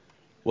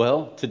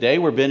Well, today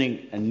we're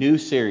beginning a new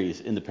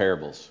series in the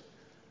parables.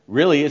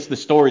 Really, it's the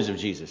stories of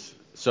Jesus.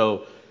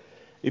 So,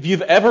 if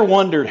you've ever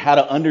wondered how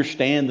to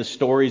understand the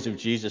stories of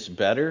Jesus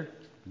better,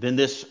 then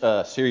this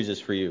series is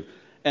for you.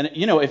 And,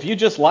 if you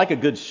just like a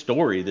good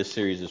story, this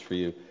series is for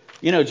you.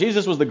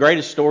 Jesus was the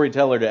greatest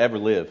storyteller to ever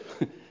live.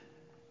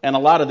 And a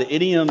lot of the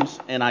idioms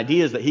and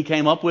ideas that he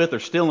came up with are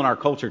still in our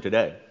culture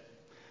today.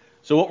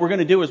 So what we're going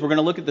to do is we're going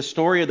to look at the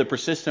story of the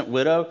persistent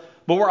widow,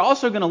 but we're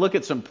also going to look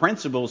at some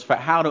principles for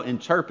how to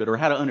interpret or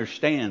how to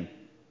understand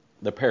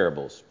the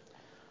parables.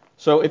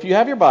 So if you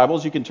have your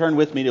Bibles, you can turn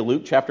with me to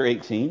Luke chapter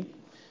 18,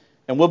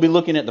 and we'll be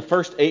looking at the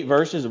first 8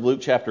 verses of Luke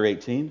chapter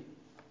 18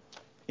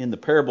 in the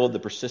parable of the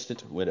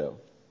persistent widow.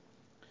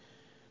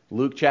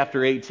 Luke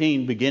chapter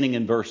 18, beginning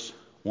in verse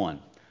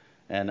 1.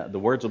 And the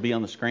words will be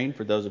on the screen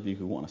for those of you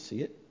who want to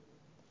see it.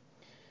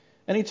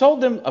 And he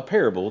told them a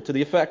parable to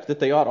the effect that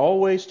they ought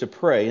always to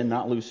pray and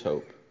not lose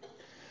hope.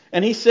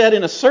 And he said,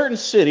 in a certain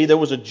city there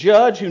was a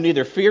judge who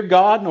neither feared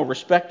God nor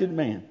respected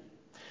man.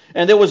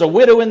 And there was a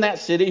widow in that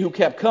city who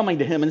kept coming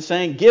to him and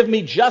saying, give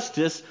me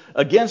justice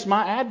against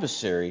my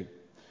adversary.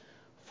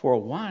 For a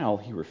while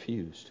he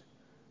refused.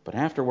 But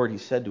afterward he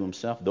said to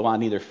himself, though I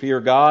neither fear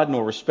God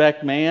nor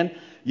respect man,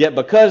 yet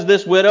because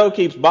this widow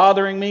keeps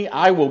bothering me,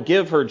 I will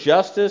give her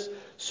justice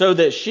so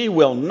that she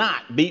will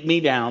not beat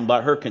me down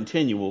by her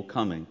continual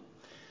coming.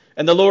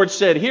 And the Lord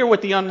said, hear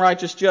what the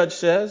unrighteous judge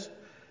says.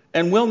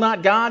 And will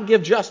not God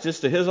give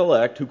justice to his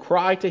elect who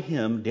cry to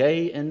him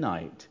day and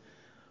night?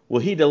 Will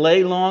he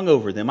delay long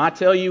over them? I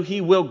tell you, he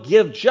will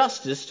give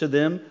justice to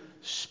them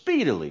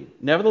speedily.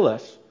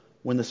 Nevertheless,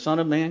 when the Son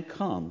of Man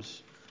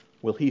comes,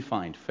 will he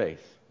find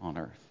faith on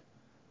earth?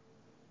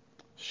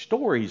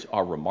 Stories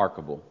are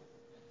remarkable.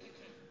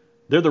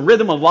 They're the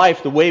rhythm of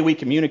life, the way we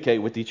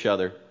communicate with each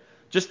other.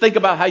 Just think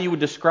about how you would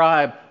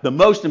describe the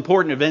most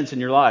important events in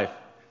your life.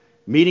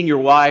 Meeting your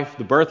wife,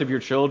 the birth of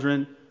your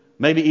children,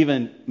 maybe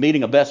even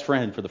meeting a best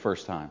friend for the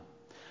first time.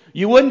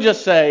 You wouldn't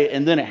just say,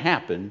 and then it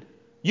happened.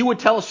 You would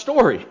tell a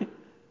story,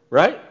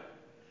 right?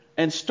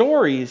 And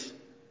stories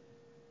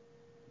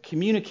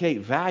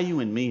communicate value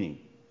and meaning.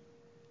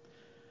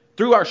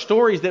 Through our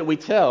stories that we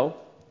tell,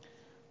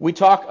 we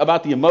talk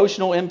about the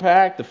emotional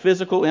impact, the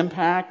physical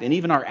impact, and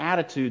even our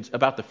attitudes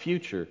about the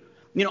future.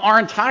 Our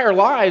entire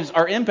lives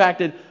are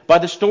impacted by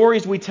the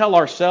stories we tell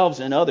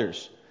ourselves and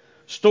others.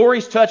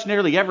 Stories touch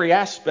nearly every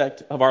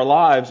aspect of our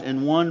lives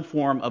in one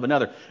form or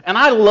another. And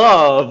I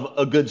love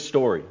a good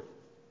story.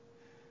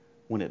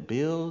 When it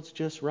builds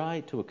just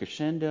right to a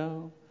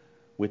crescendo,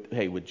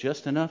 with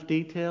just enough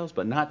details,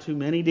 but not too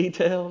many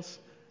details,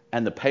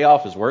 and the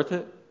payoff is worth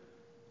it,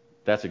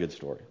 that's a good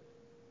story.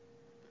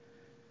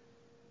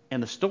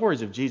 And the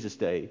stories of Jesus'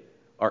 day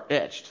are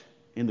etched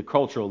in the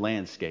cultural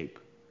landscape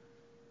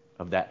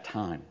of that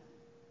time.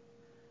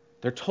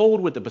 They're told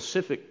with a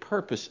specific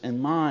purpose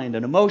in mind.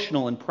 An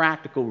emotional and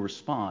practical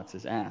response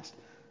is asked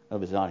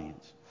of his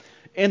audience.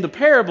 In the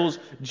parables,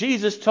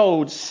 Jesus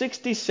told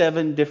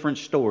 67 different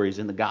stories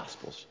in the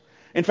Gospels.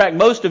 In fact,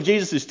 most of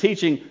Jesus'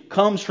 teaching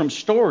comes from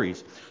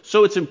stories.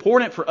 So it's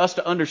important for us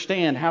to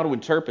understand how to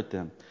interpret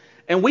them.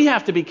 And we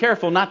have to be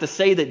careful not to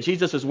say that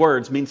Jesus'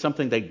 words mean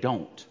something they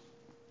don't.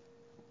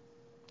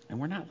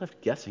 And we're not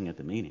left guessing at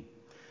the meaning.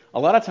 A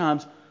lot of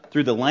times,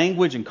 through the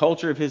language and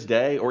culture of his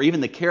day, or even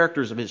the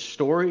characters of his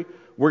story,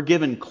 we're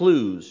given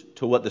clues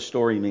to what the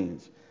story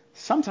means.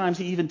 Sometimes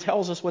he even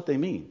tells us what they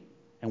mean,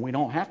 and we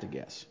don't have to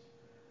guess.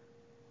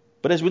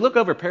 But as we look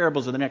over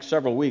parables in the next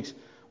several weeks,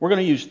 we're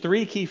going to use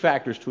 3 key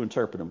factors to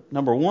interpret them.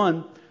 Number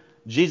 1,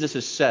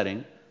 Jesus'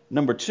 setting.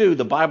 Number 2,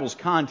 the Bible's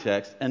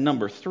context. And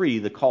number 3,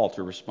 the call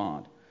to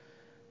respond.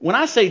 When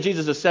I say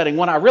Jesus' setting,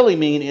 what I really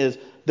mean is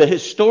the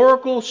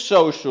historical,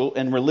 social,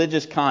 and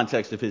religious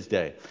context of his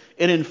day.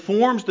 It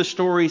informs the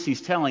stories he's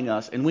telling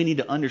us, and we need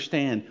to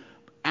understand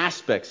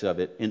aspects of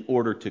it in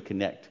order to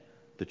connect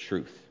the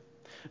truth.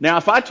 Now,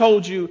 if I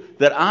told you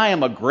that I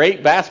am a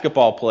great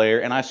basketball player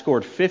and I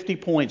scored 50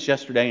 points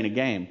yesterday in a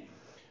game,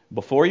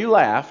 before you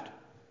laughed,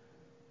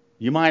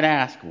 you might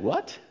ask,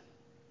 what?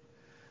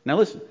 Now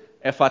listen,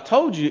 if I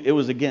told you it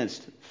was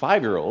against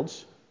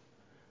 5-year-olds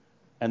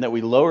and that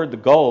we lowered the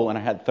goal and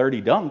I had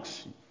 30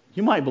 dunks,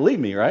 you might believe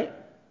me, right?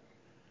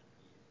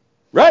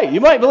 Right,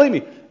 you might believe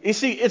me. You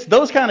see, it's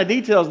those kind of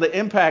details that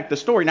impact the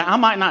story. Now, I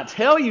might not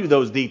tell you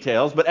those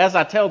details, but as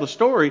I tell the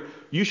story,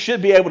 you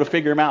should be able to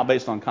figure them out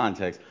based on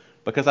context,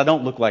 because I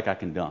don't look like I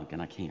can dunk,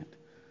 and I can't.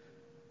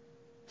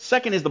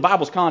 Second is the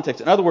Bible's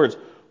context. In other words,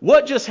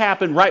 what just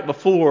happened right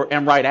before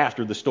and right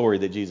after the story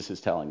that Jesus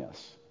is telling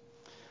us?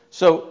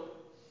 So,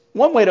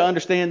 one way to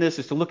understand this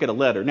is to look at a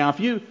letter. Now, if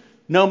you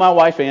know my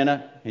wife,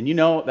 Anna, and you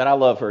know that I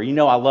love her, you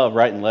know I love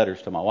writing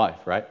letters to my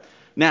wife, right?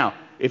 Now,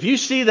 if you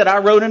see that I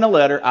wrote in a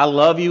letter, I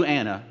love you,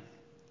 Anna,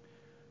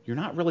 you're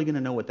not really going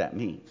to know what that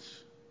means.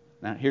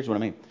 Now, here's what I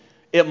mean.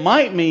 It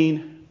might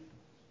mean,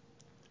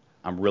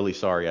 I'm really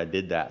sorry I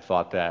did that,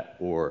 thought that,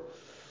 or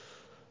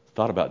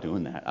thought about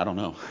doing that. I don't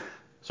know.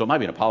 So it might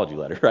be an apology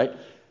letter, right?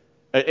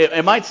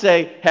 It might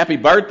say happy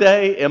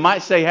birthday. It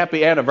might say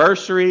happy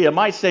anniversary. It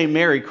might say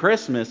Merry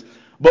Christmas.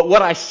 But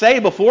what I say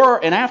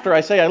before and after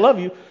I say I love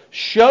you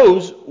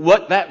shows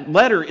what that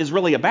letter is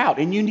really about.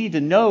 And you need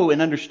to know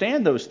and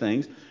understand those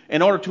things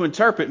in order to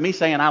interpret me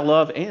saying I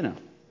love Anna.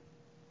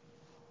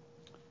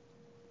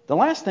 The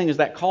last thing is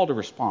that call to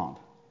respond.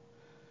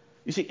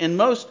 You see, in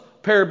most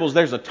parables,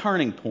 there's a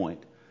turning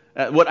point.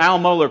 What Al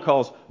Mohler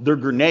calls the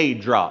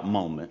grenade drop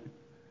moment,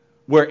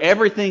 where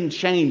everything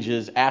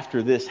changes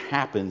after this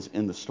happens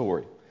in the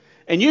story.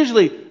 And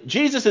usually,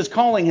 Jesus is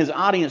calling his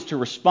audience to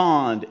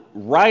respond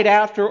right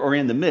after or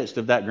in the midst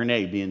of that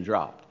grenade being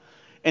dropped.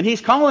 And he's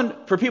calling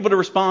for people to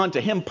respond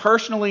to him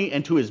personally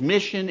and to his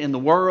mission in the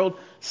world.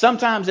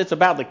 Sometimes it's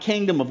about the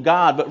kingdom of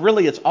God, but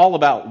really it's all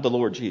about the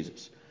Lord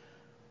Jesus.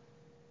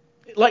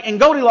 Like in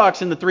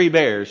Goldilocks and the Three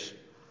Bears,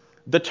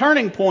 the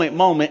turning point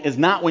moment is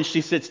not when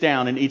she sits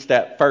down and eats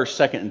that first,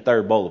 second, and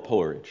third bowl of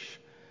porridge.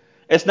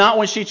 It's not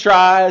when she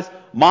tries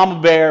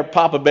Mama Bear,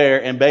 Papa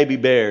Bear, and Baby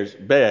Bear's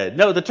bed.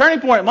 No, the turning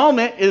point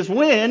moment is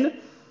when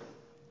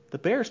the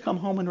bears come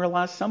home and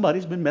realize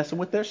somebody's been messing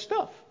with their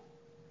stuff.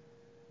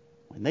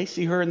 When they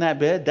see her in that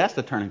bed, that's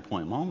the turning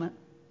point moment.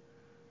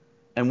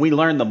 And we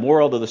learn the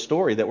moral of the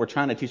story that we're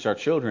trying to teach our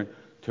children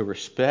to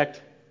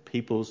respect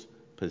people's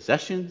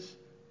possessions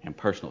and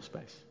personal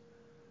space.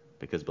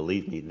 Because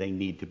believe me, they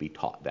need to be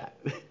taught that.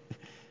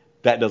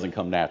 That doesn't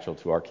come natural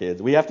to our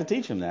kids. We have to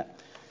teach them that.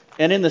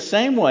 And in the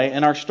same way,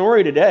 in our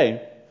story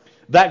today,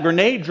 that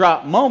grenade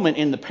drop moment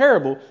in the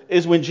parable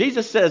is when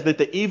Jesus says that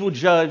the evil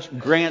judge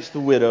grants the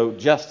widow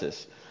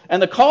justice.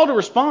 And the call to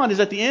respond is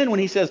at the end when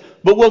he says,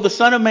 but will the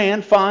Son of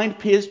Man find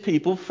his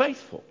people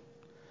faithful?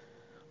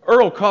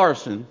 Earl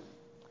Carson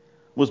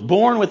was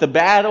born with a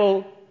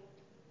battle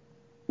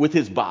with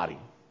his body.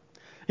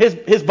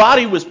 His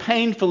body was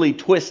painfully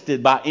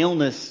twisted by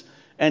illness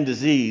and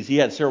disease. He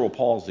had cerebral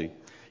palsy.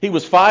 He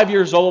was 5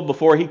 years old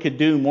before he could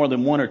do more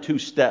than 1 or 2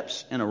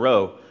 steps in a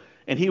row.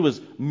 And he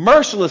was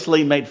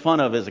mercilessly made fun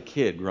of as a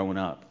kid growing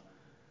up.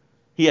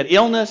 He had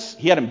illness,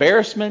 he had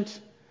embarrassment,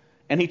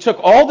 and he took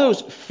all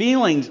those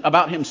feelings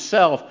about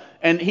himself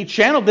and he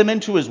channeled them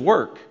into his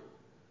work.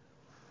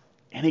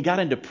 And he got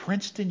into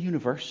Princeton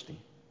University.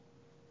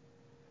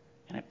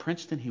 And at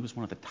Princeton, he was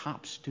one of the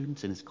top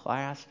students in his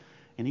class.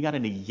 And he got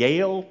into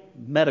Yale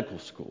Medical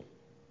School.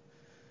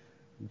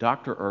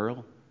 Dr.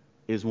 Earl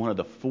is one of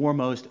the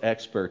foremost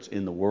experts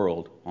in the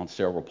world on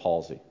cerebral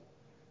palsy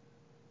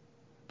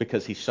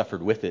because he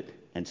suffered with it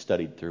and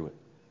studied through it.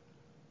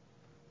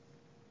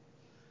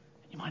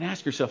 You might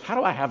ask yourself, how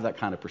do I have that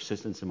kind of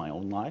persistence in my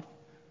own life?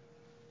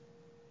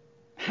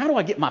 How do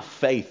I get my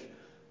faith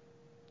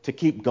to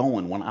keep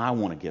going when I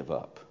want to give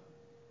up?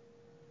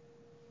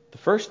 The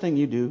first thing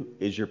you do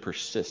is you're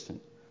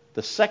persistent.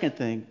 The second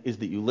thing is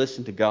that you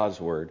listen to God's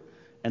word.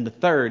 And the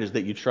third is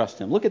that you trust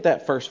him. Look at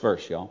that first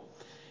verse, y'all.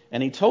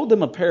 And he told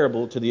them a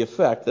parable to the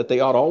effect that they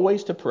ought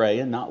always to pray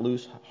and not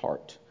lose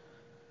heart.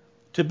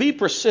 To be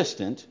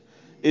persistent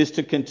is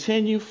to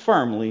continue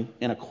firmly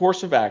in a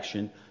course of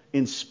action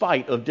in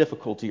spite of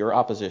difficulty or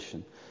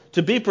opposition.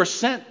 To be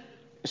persistent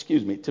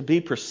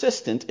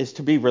is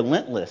to be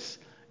relentless.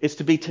 It's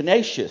to be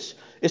tenacious.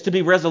 It's to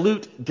be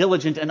resolute,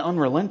 diligent, and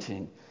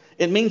unrelenting.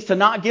 It means to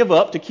not give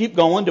up, to keep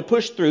going, to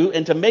push through,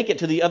 and to make it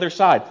to the other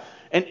side.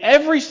 And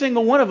every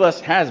single one of us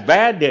has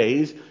bad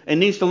days and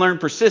needs to learn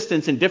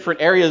persistence in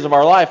different areas of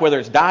our life, whether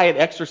it's diet,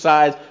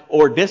 exercise,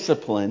 or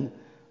discipline.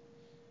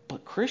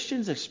 But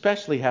Christians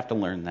especially have to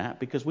learn that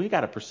because we've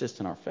got to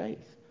persist in our faith.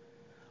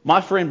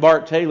 My friend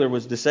Bart Taylor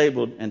was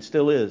disabled and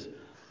still is.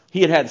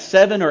 He had had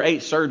 7 or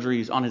 8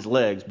 surgeries on his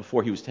legs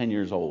before he was 10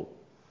 years old.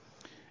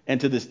 And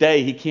to this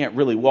day, he can't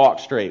really walk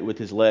straight with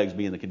his legs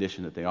being in the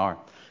condition that they are.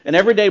 And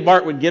every day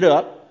Bart would get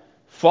up,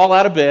 fall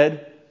out of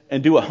bed,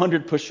 and do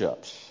 100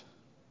 push-ups.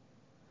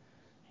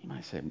 You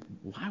might say,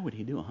 why would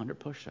he do 100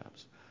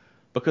 push-ups?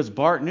 Because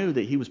Bart knew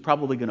that he was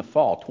probably going to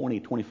fall 20,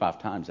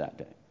 25 times that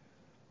day.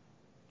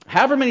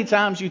 However many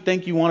times you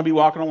think you want to be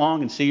walking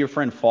along and see your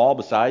friend fall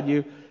beside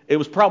you, it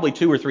was probably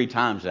 2 or 3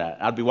 times that.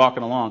 I'd be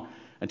walking along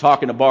and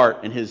talking to Bart,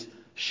 and his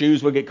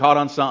shoes would get caught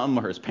on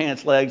something, or his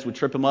pants legs would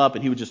trip him up,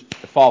 and he would just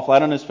fall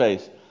flat on his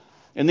face.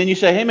 And then you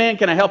say, hey man,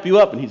 can I help you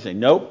up? And he'd say,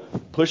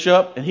 nope, push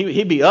up. And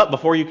he'd be up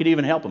before you could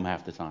even help him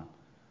half the time.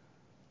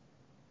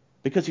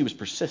 Because he was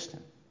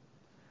persistent.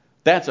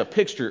 That's a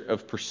picture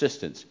of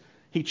persistence.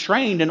 He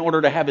trained in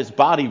order to have his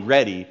body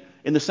ready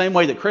in the same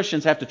way that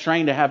Christians have to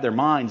train to have their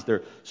minds,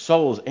 their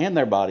souls, and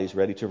their bodies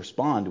ready to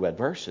respond to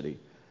adversity.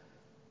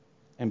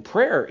 And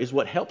prayer is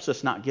what helps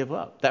us not give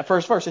up. That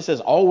first verse, it says,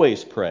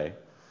 always pray.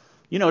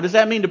 You know, does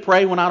that mean to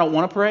pray when I don't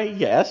want to pray?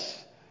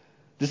 Yes.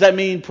 Does that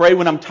mean pray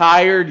when I'm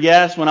tired?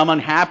 Yes. When I'm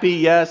unhappy?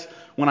 Yes.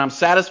 When I'm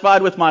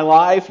satisfied with my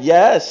life?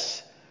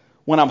 Yes.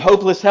 When I'm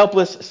hopeless,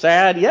 helpless,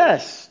 sad?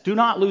 Yes. Do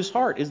not lose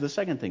heart is the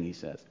second thing he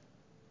says.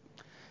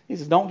 He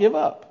says, don't give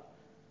up.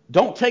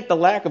 Don't take the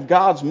lack of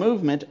God's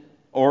movement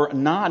or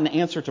not an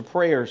answer to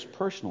prayers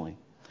personally.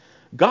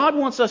 God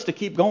wants us to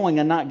keep going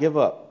and not give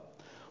up.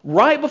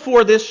 Right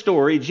before this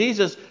story,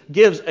 Jesus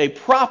gives a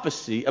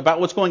prophecy about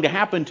what's going to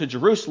happen to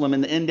Jerusalem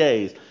in the end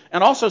days,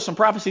 and also some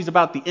prophecies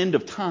about the end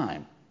of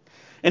time.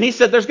 And he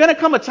said there's going to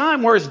come a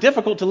time where it's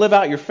difficult to live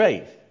out your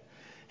faith.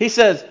 He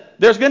says,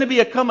 there's going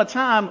to come a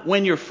time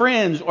when your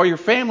friends or your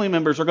family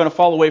members are going to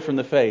fall away from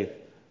the faith.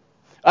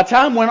 A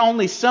time when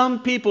only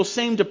some people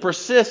seem to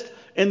persist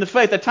in the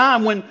faith. A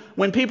time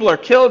when people are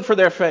killed for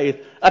their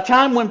faith. A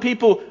time when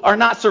people are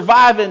not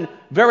surviving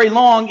very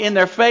long in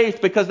their faith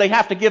because they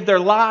have to give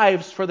their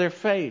lives for their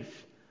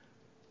faith.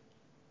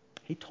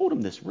 He told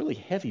him this really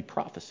heavy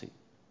prophecy.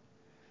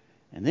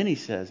 And then he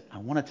says, I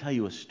want to tell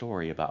you a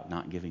story about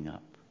not giving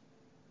up.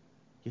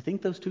 You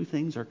think those two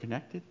things are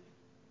connected?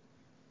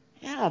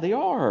 Yeah, they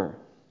are.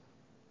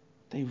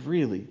 They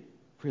really,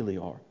 really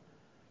are.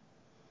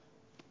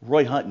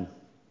 Roy Hutton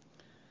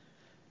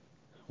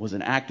was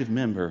an active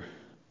member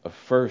of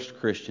First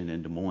Christian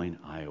in Des Moines,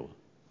 Iowa.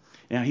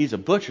 Now, he's a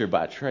butcher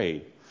by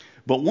trade.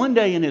 But one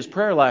day in his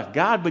prayer life,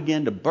 God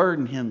began to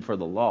burden him for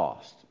the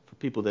lost, for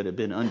people that had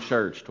been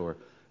unchurched or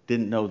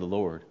didn't know the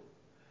Lord.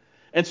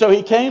 And so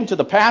he came to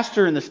the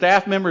pastor and the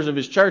staff members of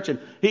his church, and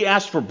he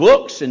asked for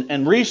books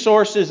and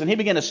resources, and he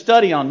began to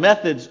study on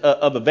methods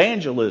of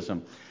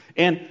evangelism.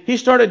 And he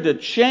started to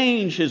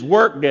change his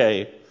work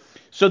day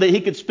so that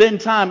he could spend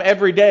time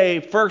every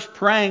day first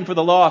praying for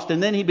the lost,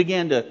 and then he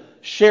began to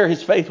share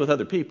his faith with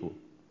other people.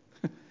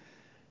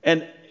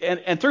 And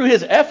through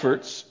his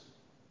efforts,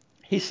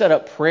 he set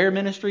up prayer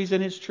ministries in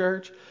his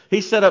church.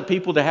 He set up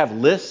people to have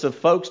lists of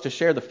folks to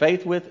share the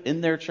faith with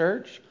in their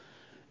church.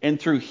 And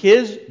through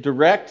his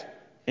direct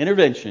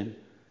intervention,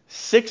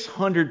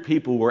 600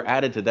 people were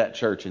added to that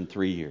church in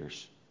 3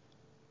 years.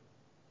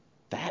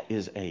 That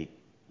is a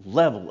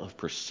level of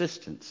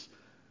persistence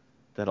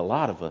that a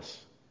lot of us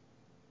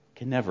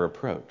can never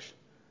approach.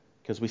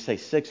 Because we say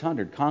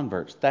 600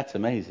 converts, that's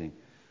amazing.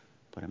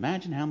 But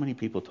imagine how many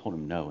people told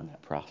him no in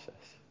that process.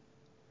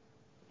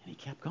 And he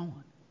kept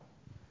going.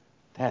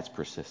 That's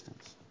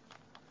persistence.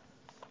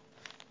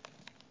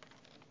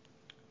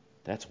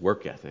 That's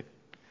work ethic.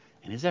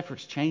 And his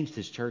efforts changed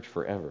his church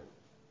forever.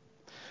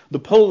 The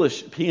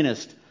Polish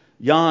pianist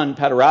Jan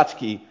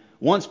Paderewski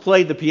once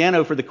played the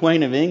piano for the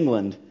Queen of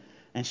England.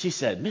 And she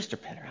said, Mr.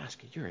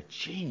 Paderewski, you're a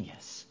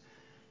genius.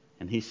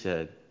 And he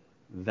said,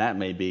 that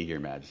may be, Your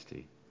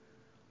Majesty.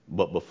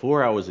 But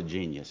before I was a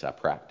genius, I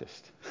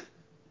practiced.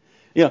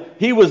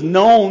 He was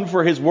known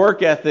for his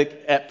work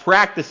ethic at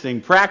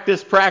practicing.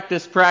 Practice.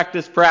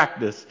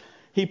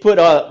 He put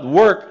a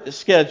work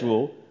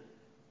schedule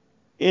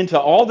into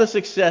all the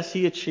success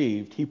he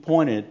achieved. He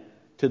pointed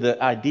to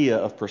the idea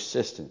of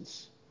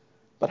persistence.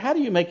 But how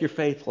do you make your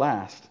faith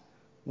last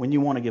when you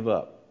want to give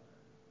up?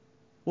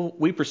 Well,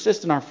 we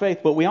persist in our faith,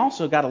 but we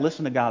also got to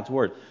listen to God's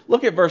word.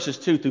 Look at verses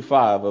 2 through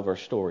 5 of our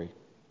story.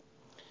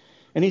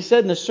 And he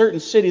said, in a certain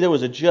city there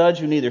was a judge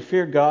who neither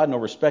feared God nor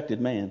respected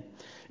man.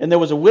 And there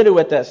was a widow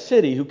at that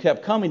city who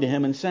kept coming to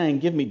him and saying,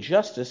 give me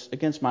justice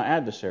against my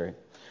adversary.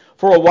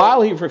 For a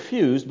while he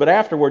refused, but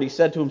afterward he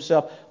said to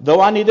himself,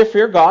 though I neither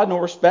fear God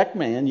nor respect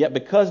man, yet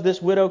because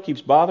this widow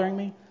keeps bothering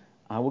me,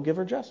 I will give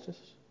her justice,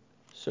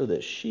 so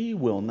that she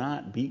will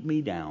not beat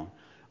me down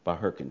by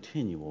her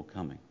continual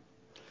coming.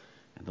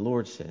 And the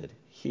Lord said,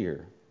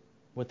 hear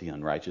what the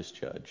unrighteous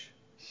judge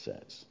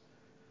says.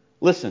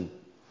 Listen,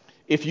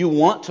 if you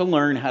want to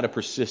learn how to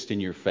persist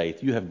in your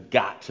faith, you have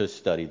got to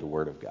study the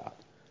Word of God.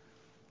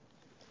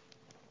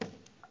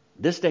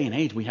 This day and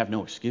age, we have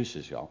no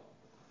excuses, y'all.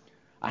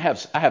 I have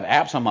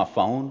apps on my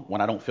phone when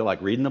I don't feel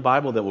like reading the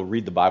Bible that will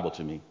read the Bible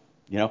to me.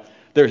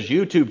 There's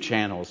YouTube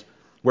channels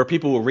where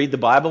people will read the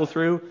Bible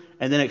through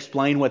and then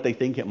explain what they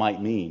think it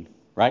might mean,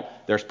 right?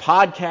 There's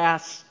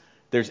podcasts,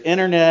 there's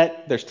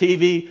internet, there's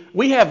TV.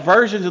 We have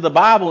versions of the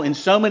Bible in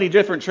so many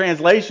different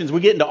translations, we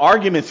get into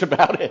arguments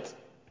about it.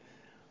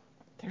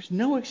 There's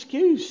no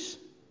excuse.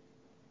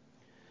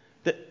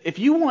 That if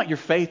you want your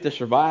faith to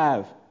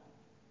survive,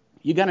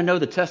 you got to know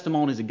the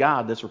testimonies of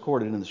God that's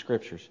recorded in the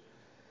Scriptures.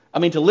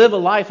 To live a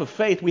life of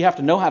faith, we have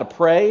to know how to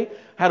pray,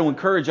 how to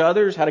encourage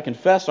others, how to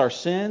confess our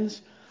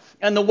sins.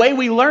 And the way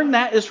we learn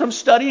that is from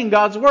studying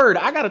God's Word.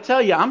 I got to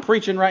tell you, I'm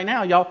preaching right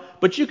now, y'all,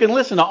 but you can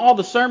listen to all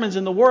the sermons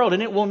in the world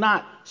and it will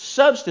not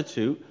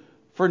substitute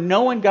for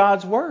knowing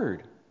God's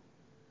Word.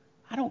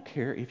 I don't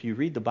care if you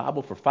read the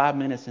Bible for 5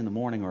 minutes in the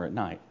morning or at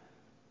night.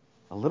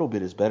 A little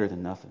bit is better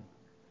than nothing.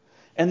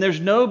 And there's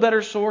no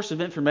better source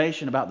of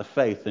information about the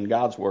faith than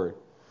God's Word.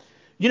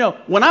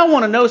 When I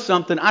want to know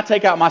something, I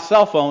take out my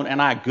cell phone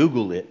and I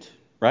Google it.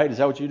 Right? Is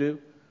that what you do?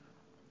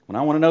 When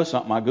I want to know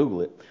something, I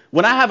Google it.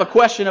 When I have a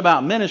question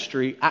about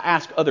ministry, I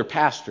ask other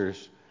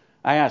pastors.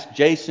 I ask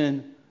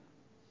Jason,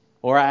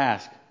 or I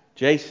ask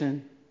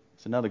Jason,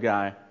 it's another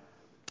guy,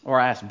 or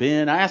I ask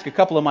Ben. I ask a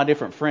couple of my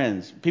different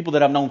friends, people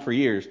that I've known for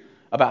years,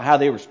 about how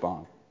they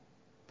respond.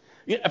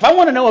 If I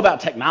want to know about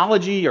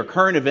technology or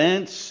current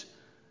events,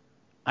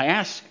 I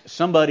ask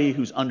somebody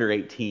who's under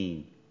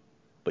 18,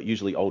 but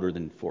usually older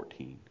than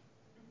 14.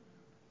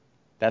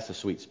 That's the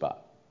sweet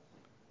spot.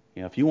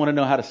 If you want to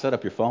know how to set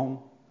up your phone,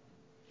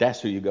 that's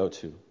who you go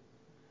to.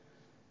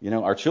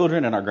 Our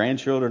children and our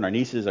grandchildren, our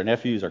nieces, our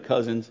nephews, our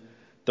cousins,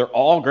 they're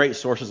all great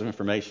sources of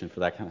information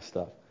for that kind of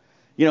stuff.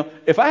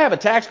 If I have a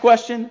tax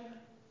question,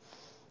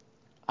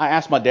 I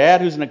ask my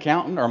dad, who's an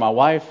accountant, or my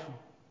wife,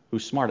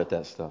 who's smart at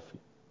that stuff.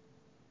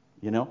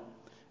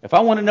 If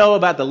I want to know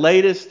about the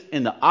latest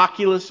in the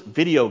Oculus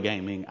video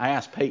gaming, I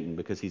ask Peyton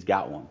because he's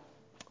got one.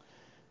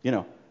 You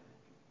know.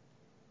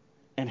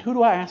 And who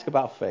do I ask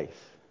about faith?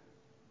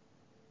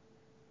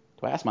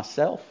 Do I ask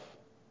myself?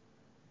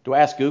 Do I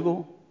ask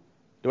Google?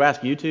 Do I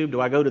ask YouTube?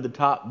 Do I go to the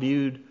top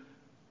viewed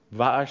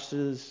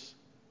verses?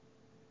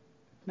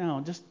 No,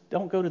 just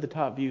don't go to the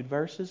top viewed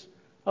verses.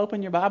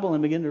 Open your Bible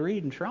and begin to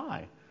read and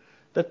try.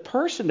 The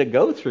person to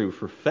go through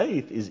for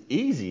faith is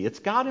easy. It's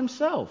God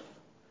Himself.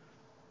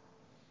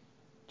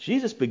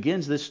 Jesus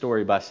begins this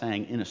story by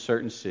saying, in a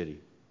certain city.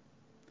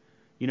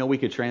 You know, we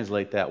could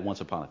translate that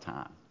once upon a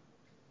time.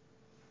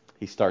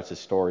 He starts his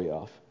story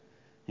off.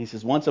 He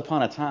says, once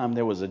upon a time,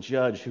 there was a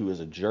judge who was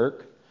a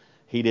jerk.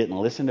 He didn't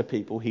listen to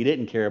people. He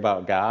didn't care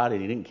about God,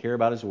 and he didn't care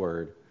about His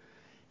word.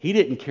 He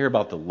didn't care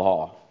about the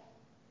law.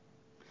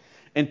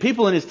 And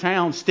people in his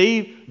town,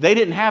 Steve, they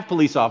didn't have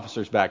police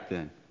officers back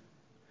then.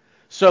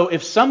 So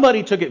if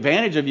somebody took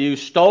advantage of you,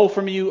 stole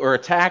from you, or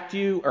attacked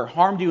you, or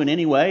harmed you in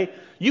any way,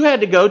 you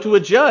had to go to a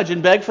judge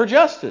and beg for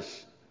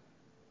justice.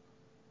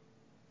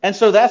 And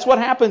so that's what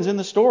happens in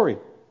the story.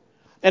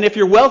 And if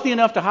you're wealthy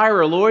enough to hire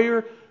a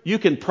lawyer, you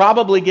can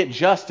probably get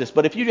justice.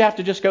 But if you have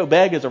to just go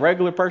beg as a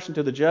regular person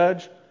to the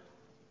judge,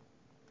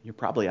 you're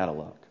probably out of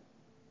luck.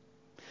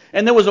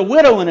 And there was a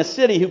widow in a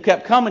city who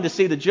kept coming to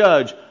see the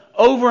judge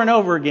over and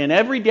over again.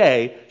 Every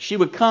day she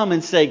would come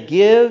and say,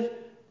 "Give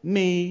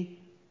me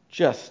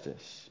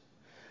justice."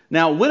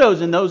 Now,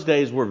 widows in those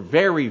days were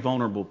very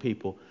vulnerable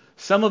people.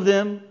 Some of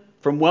them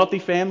from wealthy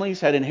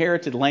families had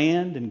inherited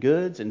land and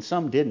goods, and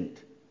some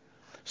didn't.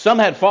 Some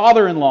had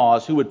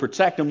father-in-laws who would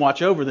protect and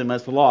watch over them,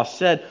 as the law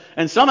said.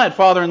 And some had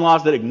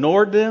father-in-laws that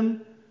ignored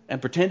them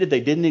and pretended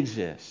they didn't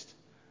exist.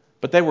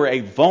 But they were a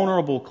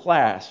vulnerable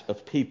class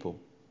of people.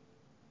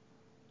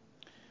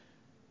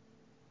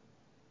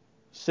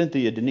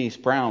 Cynthia Denise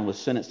Brown was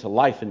sentenced to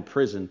life in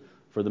prison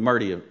for the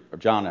murder of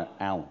John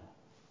Allen.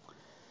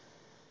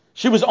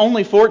 She was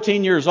only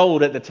 14 years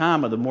old at the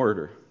time of the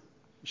murder.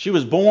 She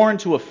was born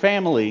to a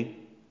family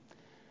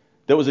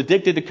that was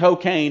addicted to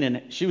cocaine,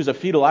 and she was a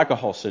fetal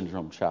alcohol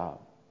syndrome child.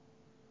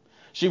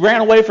 She ran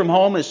away from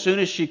home as soon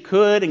as she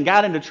could and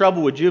got into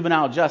trouble with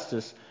juvenile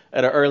justice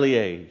at an early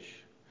age.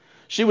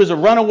 She was a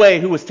runaway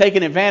who was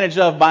taken advantage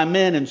of by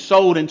men and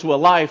sold into a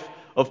life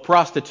of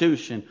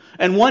prostitution.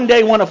 And one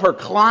day one of her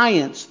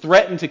clients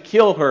threatened to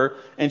kill her,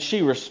 and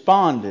she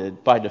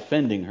responded by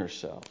defending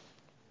herself.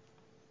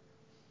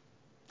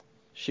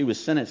 She was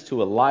sentenced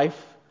to a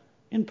life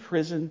in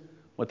prison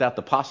without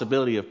the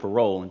possibility of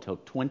parole until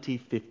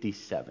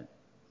 2057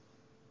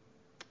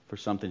 for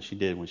something she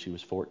did when she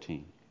was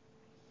 14.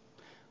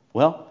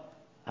 Well,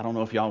 I don't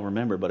know if y'all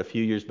remember, but a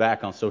few years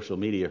back on social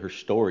media, her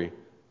story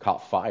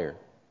caught fire.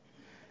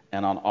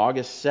 And on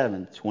August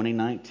 7th,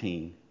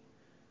 2019,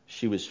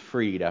 she was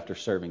freed after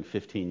serving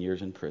 15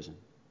 years in prison.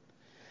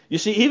 You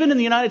see, even in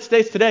the United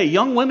States today,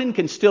 young women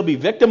can still be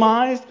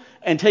victimized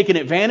and taken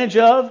advantage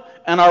of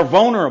and are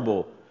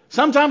vulnerable.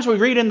 Sometimes we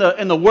read in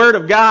the Word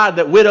of God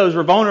that widows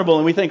were vulnerable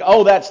and we think,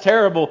 oh, that's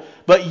terrible.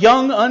 But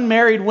young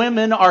unmarried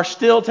women are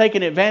still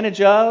taken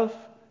advantage of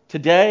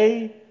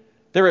today.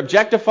 They're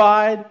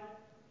objectified,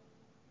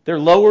 they're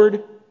lowered,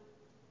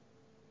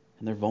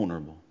 and they're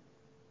vulnerable.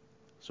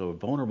 So a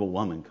vulnerable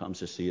woman comes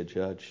to see a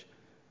judge,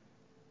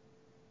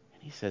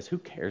 and he says, who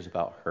cares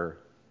about her?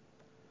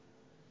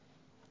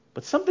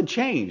 But something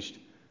changed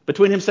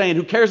between him saying,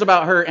 who cares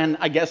about her, and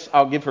I guess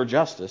I'll give her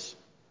justice.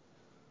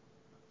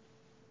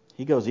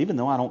 He goes, even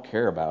though I don't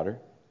care about her,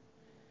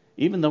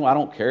 even though I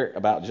don't care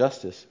about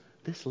justice,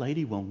 this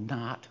lady will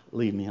not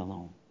leave me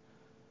alone.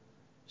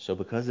 So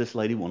because this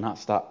lady will not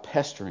stop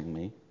pestering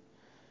me,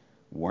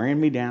 wearing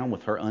me down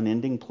with her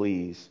unending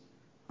pleas,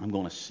 I'm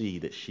going to see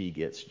that she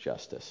gets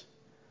justice.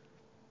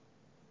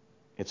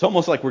 It's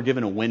almost like we're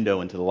given a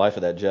window into the life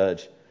of that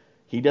judge.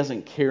 He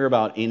doesn't care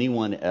about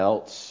anyone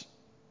else,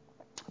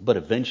 but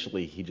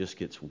eventually he just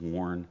gets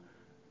worn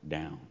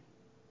down.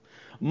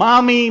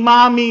 Mommy,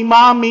 mommy,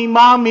 mommy,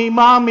 mommy,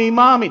 mommy,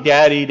 mommy,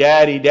 daddy,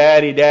 daddy,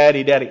 daddy,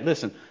 daddy, daddy.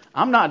 Listen,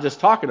 I'm not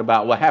just talking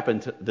about what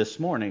happened this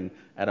morning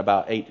at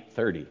about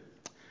 8:30.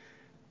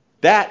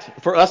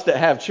 That, for us that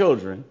have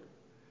children,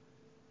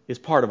 is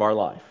part of our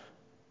life.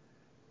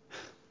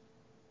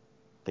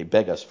 They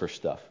beg us for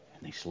stuff,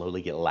 and they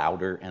slowly get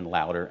louder and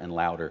louder and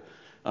louder.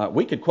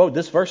 We could quote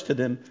this verse to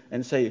them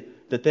and say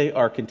that they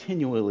are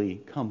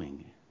continually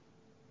coming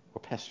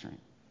or pestering.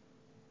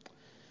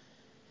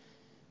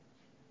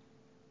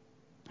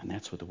 And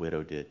that's what the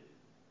widow did.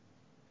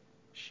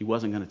 She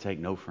wasn't going to take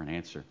no for an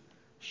answer.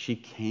 She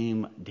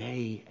came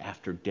day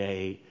after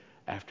day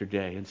after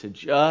day and said,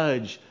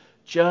 Judge,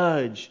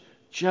 Judge,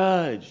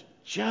 Judge,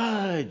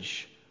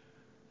 Judge,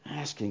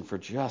 asking for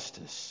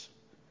justice,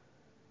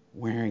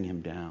 wearing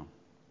him down.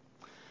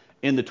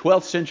 In the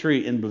 12th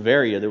century in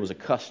Bavaria, there was a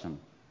custom.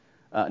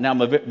 Now,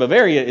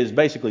 Bavaria is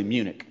basically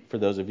Munich, for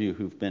those of you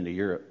who've been to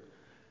Europe.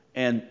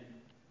 And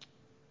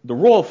the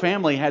royal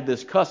family had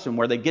this custom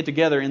where they'd get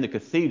together in the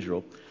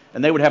cathedral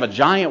and they would have a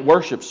giant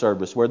worship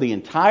service where the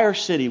entire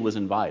city was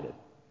invited.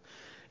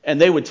 And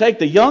they would take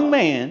the young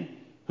man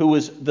who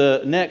was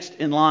the next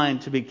in line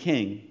to be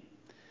king.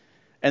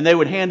 And they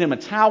would hand him a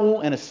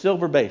towel and a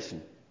silver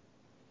basin.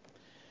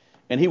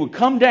 And he would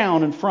come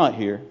down in front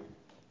here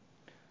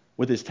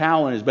with his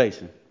towel and his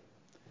basin.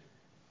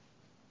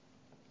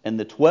 And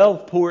the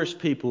 12 poorest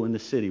people in the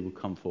city would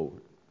come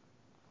forward.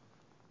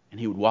 And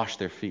he would wash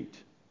their feet.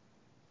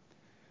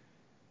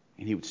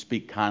 And he would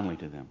speak kindly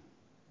to them.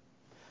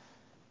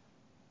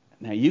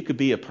 Now, you could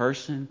be a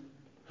person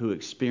who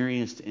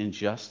experienced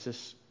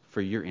injustice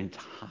for your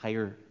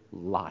entire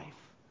life,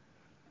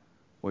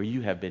 where you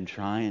have been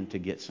trying to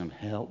get some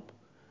help,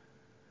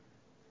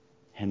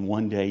 and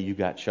one day you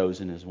got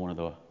chosen as one of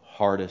the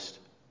hardest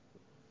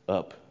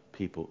up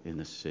people in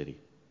the city.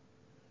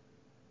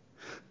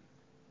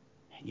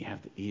 And you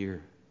have the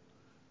ear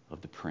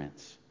of the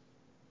prince.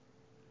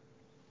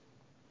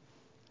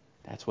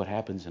 That's what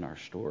happens in our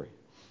story.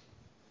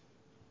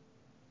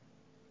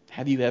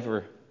 Have you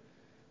ever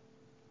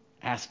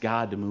asked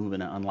God to move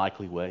in an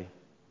unlikely way?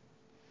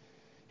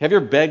 Have you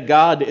ever begged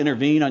God to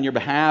intervene on your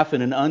behalf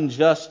in an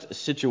unjust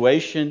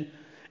situation?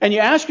 And you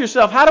ask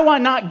yourself, how do I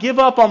not give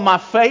up on my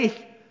faith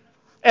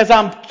as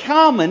I'm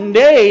coming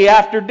day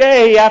after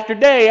day after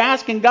day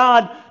asking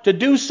God to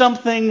do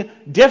something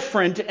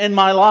different in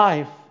my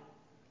life?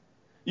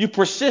 You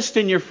persist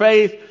in your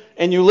faith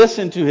and you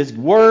listen to His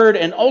Word,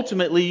 and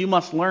ultimately you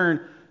must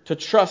learn to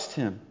trust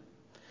Him.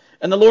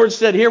 And the Lord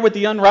said, hear what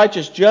the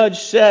unrighteous judge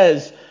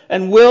says,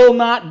 and will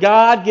not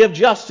God give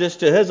justice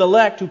to His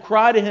elect who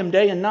cry to Him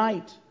day and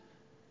night?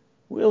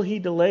 Will He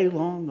delay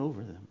long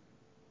over them?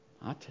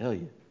 I tell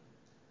you,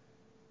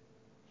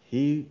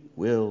 He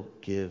will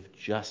give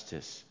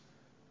justice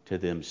to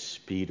them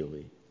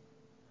speedily.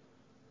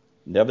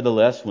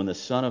 Nevertheless, when the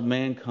Son of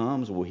Man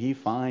comes, will He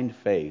find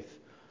faith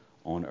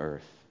on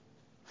earth?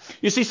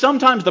 You see,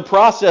 sometimes the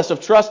process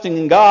of trusting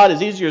in God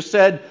is easier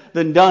said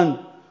than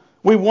done.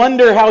 We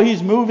wonder how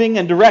He's moving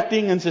and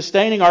directing and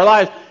sustaining our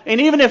lives.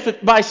 And even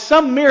if by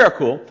some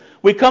miracle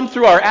we come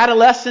through our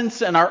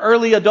adolescence and our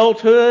early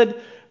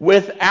adulthood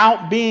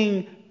without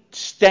being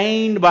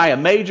stained by a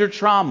major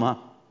trauma,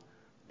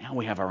 now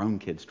we have our own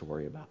kids to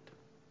worry about.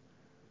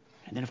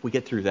 And then if we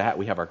get through that,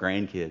 we have our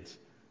grandkids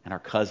and our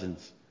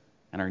cousins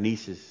and our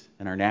nieces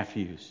and our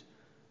nephews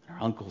and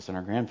our uncles and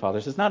our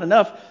grandfathers. It's not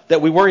enough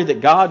that we worry that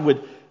God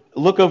would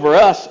look over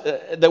us,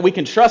 that we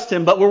can trust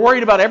Him, but we're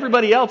worried about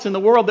everybody else in the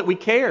world that we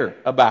care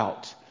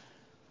about.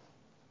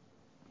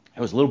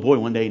 There was a little boy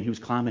one day, and he was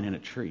climbing in a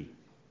tree.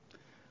 It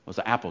was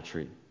an apple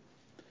tree.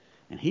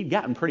 And he'd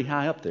gotten pretty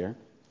high up there.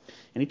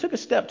 And he took a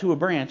step to a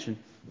branch, and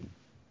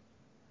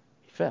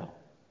he fell.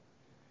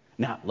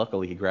 Now,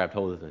 luckily, he grabbed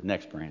hold of the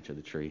next branch of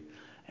the tree,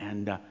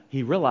 and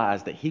he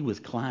realized that he was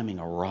climbing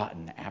a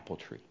rotten apple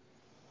tree.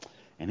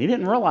 And he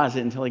didn't realize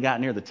it until he got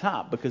near the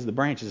top, because the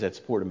branches had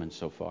supported him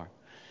so far.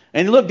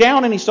 And he looked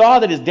down and he saw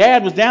that his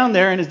dad was down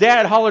there, and his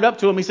dad hollered up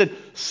to him. He said,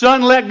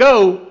 "Son, let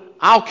go.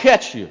 I'll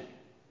catch you." And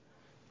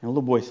the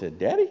little boy said,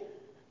 "Daddy,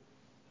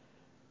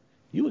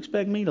 you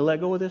expect me to let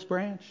go of this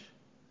branch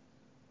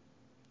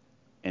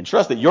and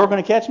trust that you're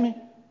going to catch me?"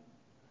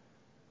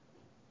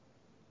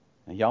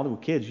 And y'all who are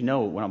kids, you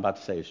know what I'm about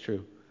to say is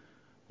true.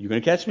 You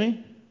going to catch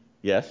me?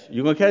 Yes.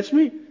 You going to catch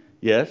me?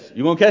 Yes.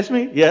 You going to catch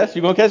me? Yes.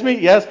 You going to catch me?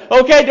 Yes.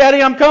 Okay,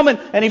 Daddy, I'm coming.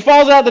 And he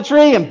falls out the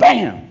tree, and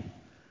bam!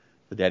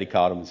 The daddy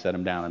caught him and set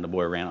him down, and the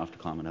boy ran off to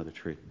climb another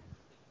tree.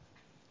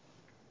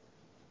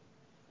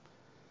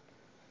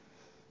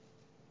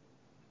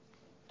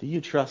 Do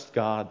you trust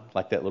God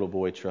like that little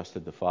boy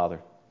trusted the Father?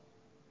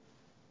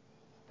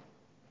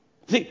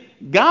 See,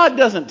 God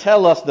doesn't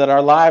tell us that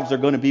our lives are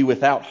going to be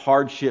without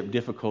hardship,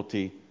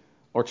 difficulty,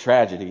 or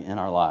tragedy in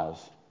our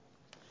lives.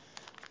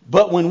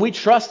 But when we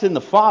trust in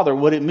the Father,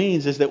 what it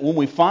means is that when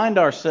we find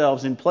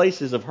ourselves in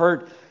places of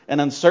hurt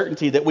and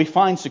uncertainty, that we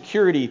find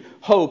security,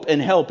 hope,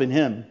 and help in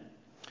Him.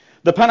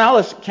 The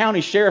Pinellas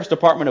County Sheriff's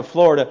Department of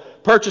Florida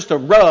purchased a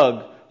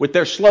rug with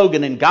their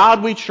slogan, "In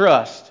God We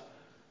Trust,"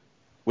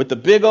 with the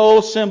big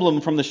old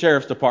emblem from the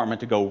Sheriff's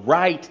Department to go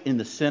right in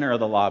the center of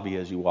the lobby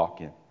as you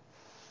walk in.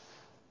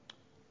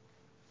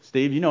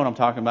 Steve, you know what I'm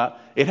talking about.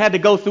 It had to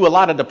go through a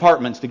lot of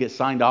departments to get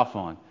signed off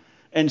on.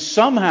 And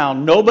somehow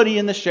nobody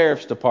in the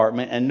Sheriff's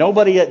Department and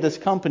nobody at this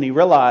company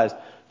realized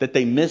that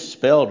they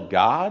misspelled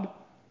God.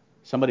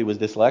 Somebody was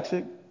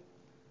dyslexic,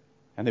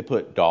 and they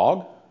put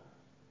dog.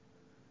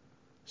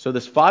 So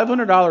this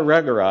 $500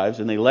 rug arrives,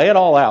 and they lay it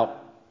all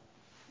out,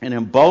 and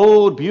in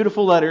bold,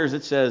 beautiful letters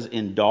it says,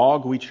 "In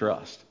dog we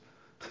trust."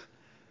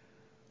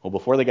 Well,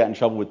 before they got in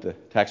trouble with the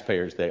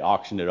taxpayers, they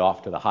auctioned it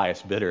off to the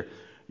highest bidder,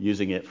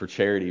 using it for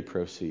charity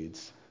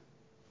proceeds.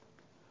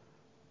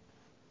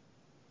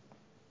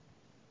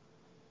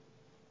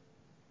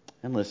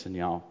 And listen,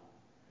 y'all,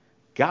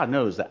 God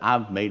knows that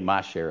I've made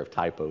my share of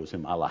typos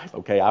in my life,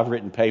 okay? I've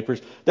written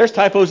papers. There's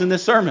typos in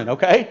this sermon,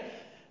 okay?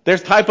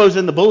 There's typos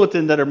in the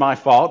bulletin that are my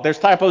fault. There's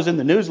typos in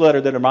the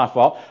newsletter that are my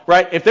fault,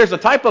 right? If there's a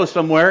typo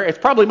somewhere, it's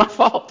probably my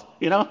fault.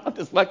 You know, I'm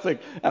dyslexic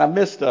and I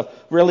miss stuff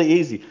really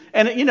easy.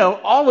 And, you know,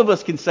 all of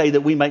us can say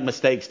that we make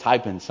mistakes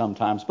typing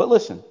sometimes. But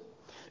listen,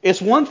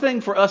 it's one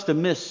thing for us to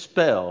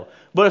misspell,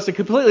 but it's a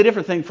completely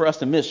different thing for us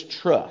to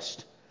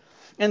mistrust.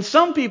 And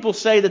some people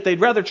say that they'd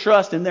rather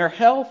trust in their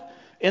health,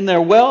 in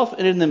their wealth,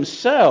 and in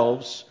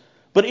themselves.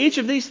 But each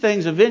of these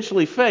things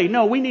eventually fade.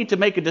 No, we need to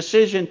make a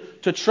decision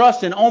to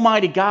trust in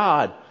Almighty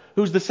God,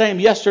 who's the same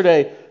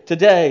yesterday,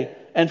 today,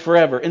 and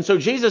forever. And so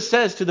Jesus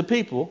says to the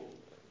people,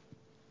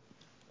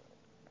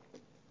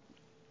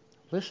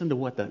 listen to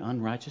what that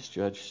unrighteous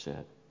judge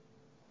said.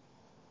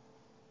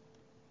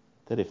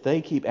 That if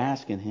they keep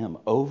asking him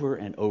over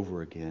and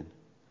over again,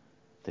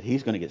 that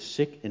he's going to get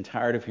sick and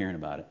tired of hearing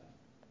about it.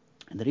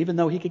 And that even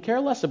though he could care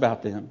less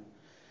about them,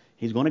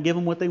 he's going to give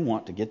them what they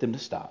want to get them to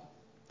stop.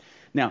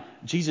 Now,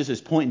 Jesus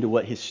is pointing to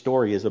what his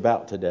story is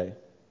about today.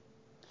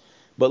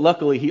 But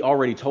luckily, he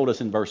already told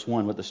us in verse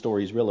 1 what the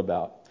story is real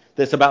about.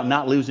 That it's about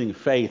not losing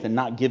faith and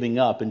not giving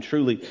up and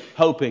truly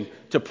hoping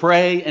to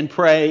pray and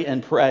pray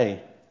and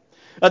pray.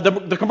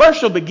 The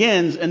commercial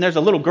begins and there's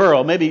a little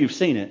girl. Maybe you've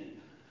seen it.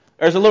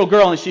 There's a little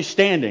girl and she's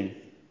standing.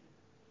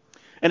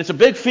 And it's a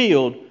big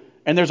field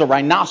and there's a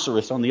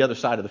rhinoceros on the other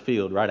side of the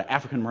field, right? An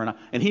African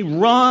rhinoceros. And he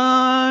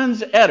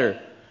runs at her.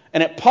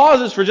 And it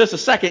pauses for just a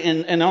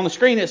second and on the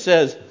screen it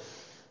says,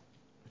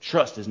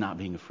 trust is not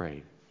being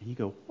afraid. And you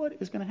go, what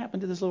is going to happen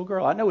to this little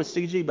girl? I know it's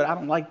CG, but I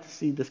don't like to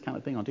see this kind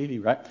of thing on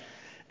TV, right?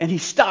 And he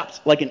stops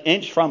like an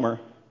inch from her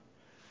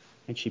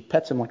and she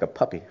pets him like a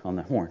puppy on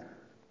the horn.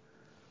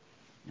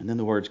 And then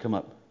the words come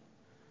up,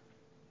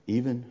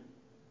 even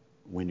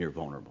when you're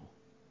vulnerable.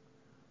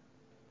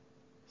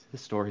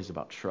 This story is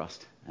about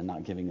trust and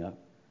not giving up.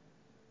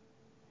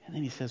 And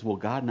then he says, will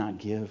God not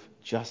give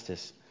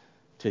justice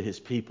to his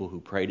people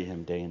who pray to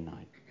him day and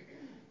night?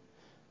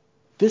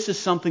 This is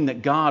something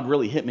that God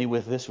really hit me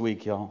with this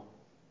week, y'all.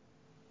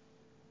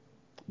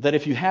 That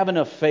if you have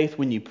enough faith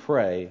when you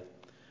pray,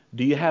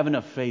 do you have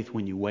enough faith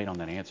when you wait on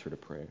that answer to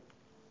prayer?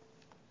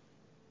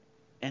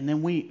 And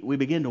then we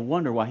begin to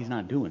wonder why he's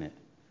not doing it.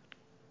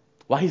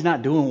 Why he's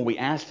not doing what we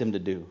asked him to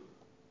do.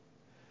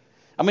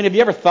 I mean, have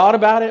you ever thought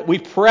about it? We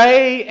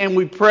pray and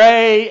we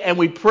pray and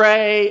we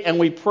pray and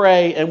we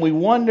pray and we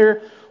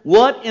wonder,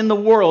 what in the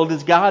world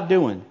is God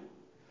doing?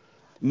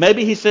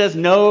 Maybe he says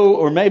no,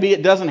 or maybe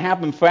it doesn't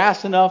happen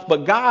fast enough,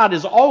 but God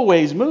is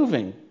always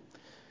moving.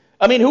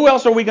 I mean, who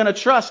else are we going to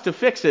trust to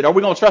fix it? Are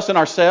we going to trust in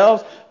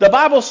ourselves? The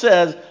Bible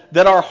says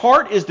that our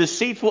heart is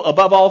deceitful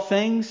above all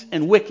things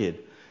and wicked,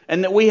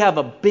 and that we have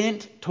a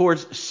bent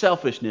towards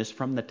selfishness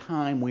from the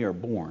time we are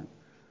born.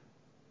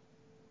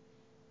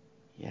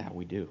 Yeah,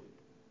 we do.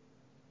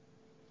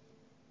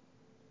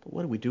 But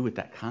what do we do with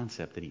that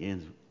concept that he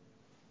ends with?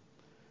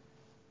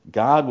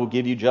 God will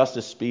give you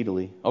justice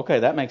speedily. Okay,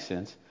 that makes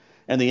sense.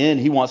 In the end,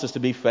 he wants us to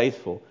be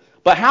faithful.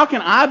 But how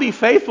can I be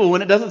faithful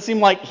when it doesn't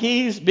seem like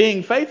he's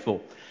being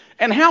faithful?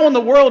 And how in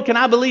the world can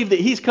I believe that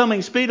he's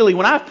coming speedily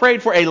when I've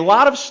prayed for a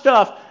lot of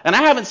stuff and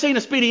I haven't seen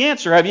a speedy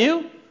answer? Have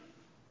you?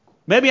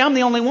 Maybe I'm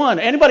the only one.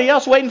 Anybody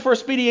else waiting for a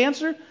speedy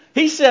answer?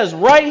 He says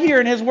right here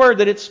in his word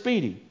that it's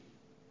speedy.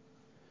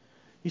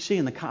 You see,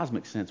 in the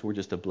cosmic sense, we're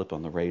just a blip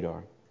on the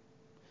radar.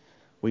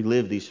 We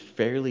live these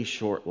fairly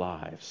short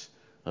lives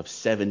of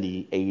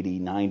 70, 80,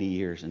 90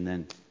 years, and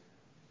then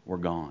we're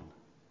gone.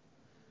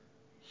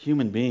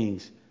 Human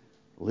beings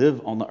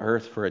live on the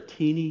earth for a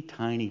teeny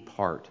tiny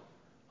part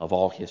of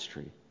all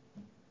history.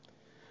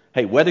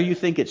 Hey, whether you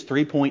think it's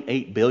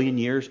 3.8 billion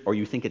years or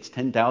you think it's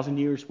 10,000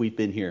 years, we've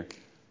been here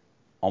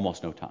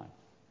almost no time.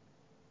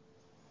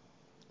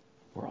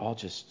 We're all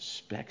just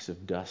specks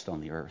of dust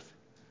on the earth,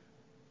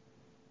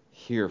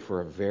 here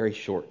for a very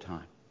short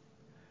time.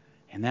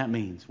 And that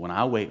means when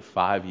I wait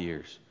 5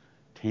 years,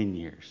 10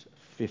 years,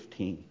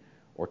 15,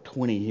 or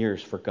 20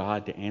 years for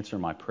God to answer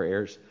my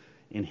prayers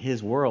in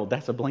his world,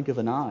 that's a blink of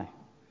an eye.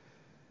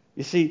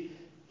 You see,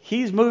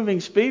 he's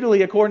moving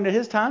speedily according to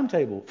his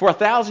timetable. For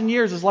 1,000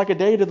 years is like a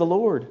day to the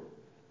Lord.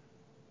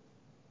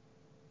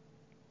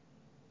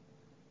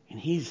 And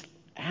he's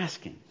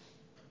asking,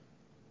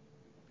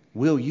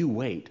 will you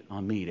wait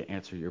on me to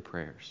answer your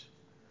prayers?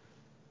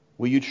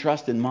 Will you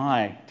trust in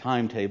my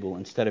timetable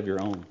instead of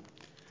your own?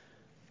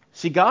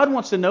 See, God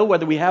wants to know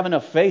whether we have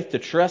enough faith to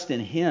trust in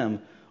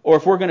him or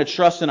if we're going to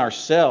trust in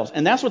ourselves.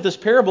 And that's what this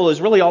parable is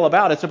really all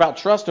about. It's about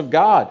trust of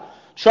God.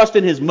 Trust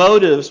in his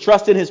motives,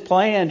 trust in his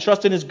plan,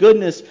 trust in his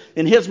goodness,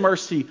 in his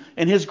mercy,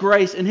 in his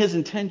grace, in his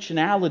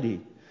intentionality.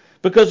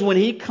 Because when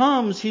he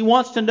comes, he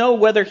wants to know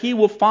whether he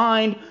will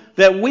find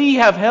that we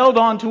have held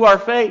on to our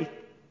faith.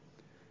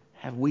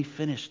 Have we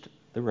finished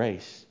the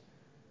race?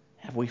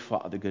 Have we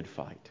fought the good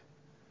fight?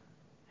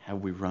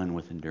 Have we run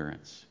with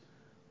endurance,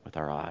 with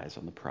our eyes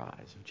on the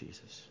prize of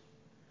Jesus?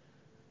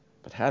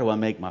 But how do I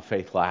make my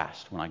faith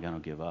last when I'm going to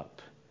give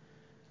up?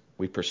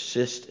 We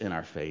persist in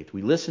our faith.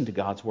 We listen to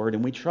God's word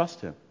and we trust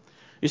him.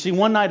 You see,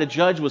 one night a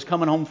judge was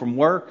coming home from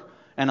work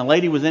and a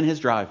lady was in his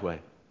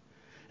driveway.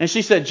 And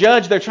she said,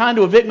 Judge, they're trying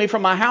to evict me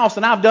from my house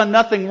and I've done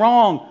nothing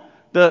wrong.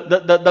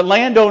 The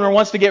landowner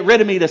wants to get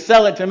rid of me to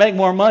sell it to make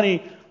more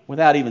money.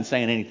 Without even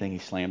saying anything, he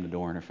slammed the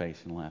door in her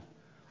face and left.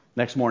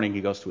 Next morning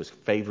he goes to his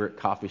favorite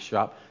coffee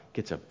shop,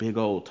 gets a big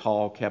old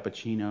tall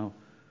cappuccino,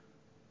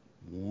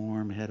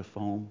 warm head of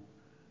foam,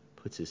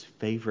 puts his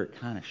favorite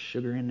kind of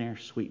sugar in there,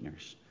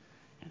 sweeteners.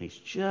 And he's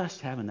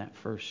just having that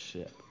first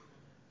sip.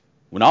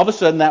 When all of a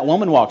sudden that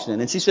woman walks in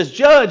and she says,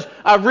 "Judge,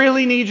 I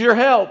really need your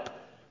help."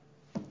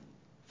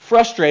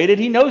 Frustrated,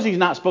 he knows he's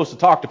not supposed to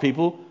talk to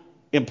people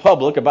in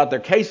public about their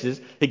cases.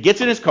 He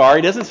gets in his car,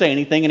 he doesn't say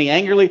anything, and he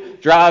angrily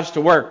drives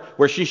to work,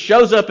 where she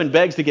shows up and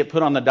begs to get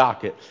put on the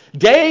docket.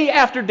 Day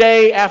after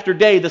day after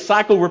day, the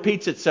cycle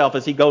repeats itself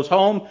as he goes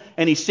home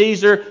and he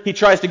sees her. He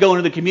tries to go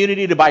into the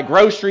community to buy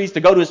groceries, to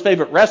go to his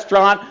favorite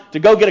restaurant, to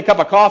go get a cup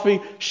of coffee.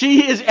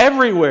 She is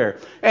everywhere.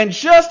 And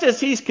just as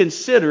he's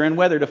considering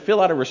whether to fill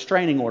out a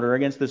restraining order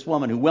against this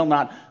woman who will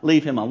not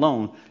leave him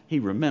alone, he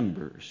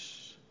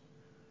remembers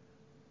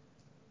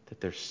that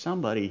there's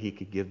somebody he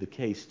could give the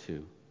case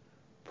to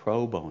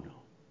pro bono.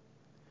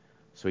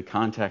 So he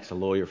contacts a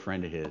lawyer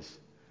friend of his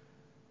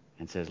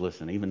and says,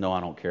 "Listen, even though I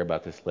don't care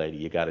about this lady,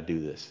 you got to do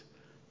this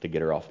to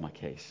get her off my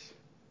case."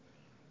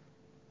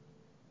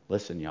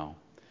 Listen, y'all.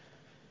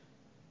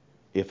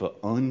 If an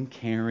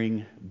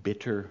uncaring,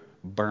 bitter,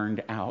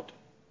 burned out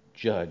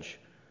judge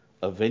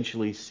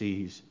eventually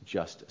sees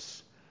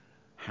justice,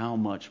 how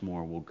much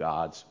more will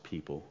God's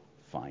people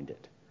find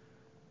it?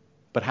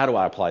 But how do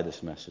I apply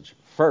this message?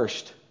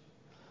 First,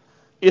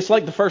 it's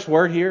like the first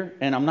word here,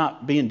 and I'm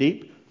not being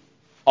deep.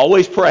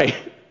 Always pray.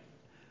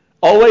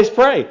 Always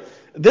pray.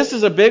 This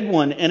is a big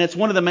one, and it's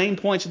one of the main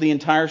points of the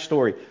entire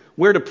story.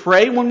 We're to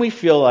pray when we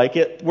feel like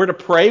it. We're to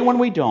pray when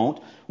we don't.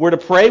 We're to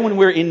pray when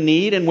we're in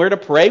need, and we're to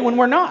pray when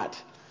we're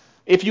not.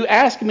 If you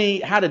ask me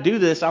how to do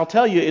this, I'll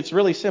tell you it's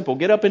really simple.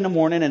 Get up in the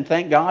morning and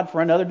thank God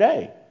for another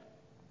day.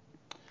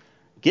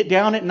 Get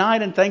down at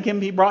night and thank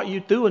Him He brought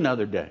you through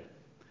another day.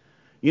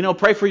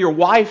 Pray for your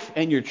wife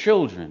and your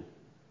children.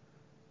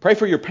 Pray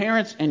for your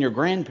parents and your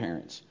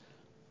grandparents.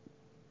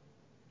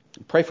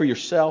 Pray for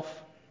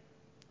yourself.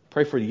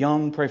 Pray for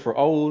young. Pray for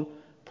old.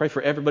 Pray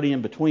for everybody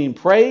in between.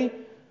 Pray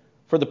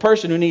for the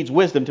person who needs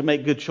wisdom to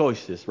make good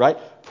choices, right?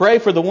 Pray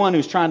for the one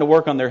who's trying to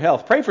work on their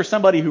health. Pray for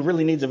somebody who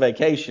really needs a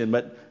vacation,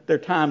 but their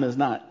time is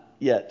not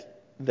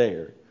yet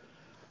there.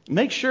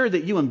 Make sure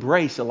that you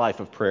embrace a life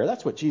of prayer.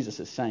 That's what Jesus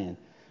is saying.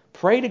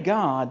 Pray to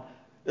God.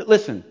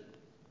 Listen,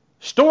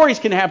 stories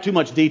can have too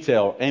much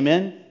detail.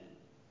 Amen?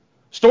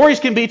 Stories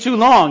can be too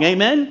long.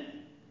 Amen?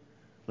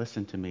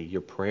 Listen to me.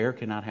 Your prayer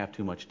cannot have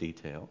too much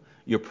detail.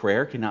 Your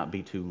prayer cannot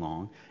be too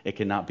long. It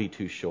cannot be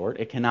too short.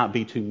 It cannot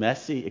be too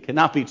messy. It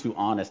cannot be too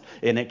honest.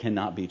 And it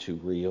cannot be too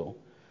real.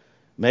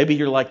 Maybe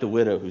you're like the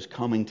widow who's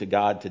coming to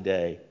God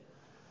today.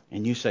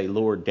 And you say,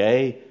 "Lord,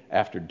 day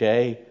after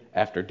day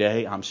after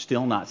day, I'm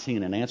still not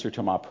seeing an answer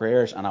to my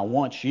prayers. And I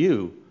want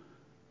you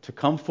to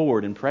come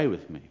forward and pray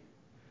with me."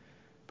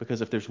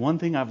 Because if there's one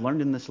thing I've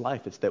learned in this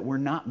life, it's that we're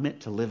not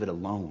meant to live it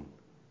alone.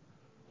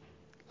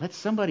 Let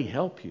somebody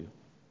help you.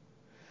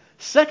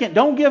 Second,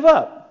 don't give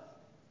up.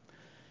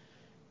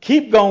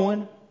 Keep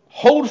going.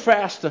 Hold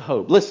fast to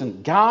hope.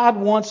 Listen, God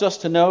wants us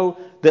to know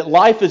that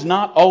life is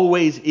not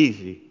always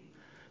easy.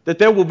 That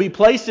there will be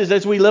places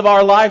as we live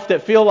our life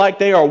that feel like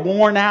they are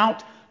worn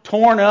out,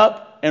 torn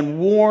up, and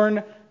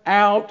worn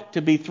out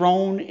to be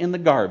thrown in the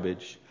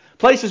garbage.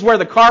 Places where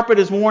the carpet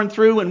is worn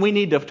through and we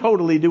need to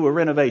totally do a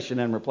renovation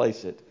and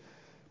replace it.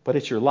 But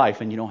it's your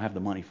life and you don't have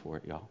the money for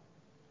it, y'all.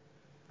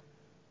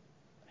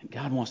 And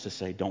God wants to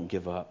say, don't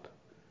give up.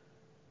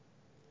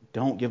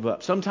 Don't give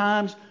up.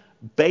 Sometimes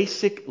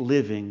basic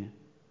living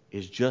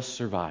is just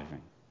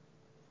surviving.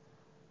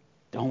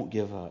 Don't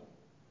give up.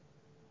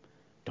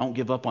 Don't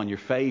give up on your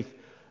faith.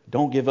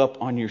 Don't give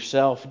up on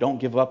yourself. Don't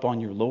give up on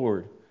your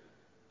Lord.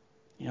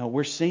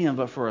 We're seeing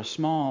but for a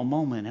small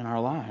moment in our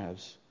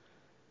lives.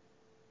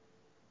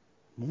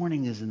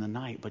 Morning is in the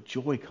night, but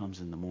joy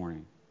comes in the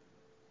morning.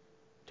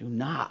 Do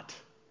not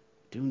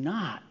give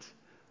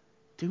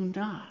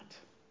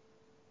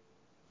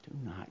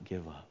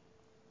up.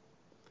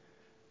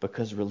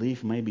 Because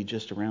relief may be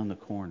just around the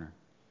corner.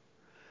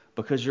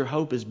 Because your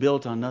hope is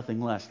built on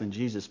nothing less than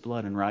Jesus'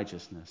 blood and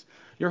righteousness.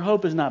 Your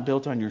hope is not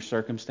built on your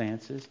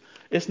circumstances.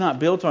 It's not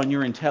built on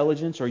your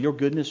intelligence or your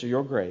goodness or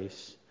your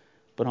grace,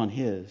 but on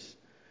His.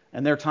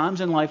 And there are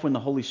times in life when the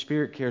Holy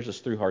Spirit carries us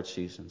through hard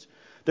seasons.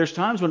 There's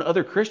times when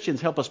other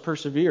Christians help us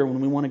persevere when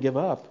we want to give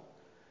up.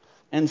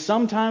 And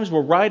sometimes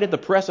we're right at the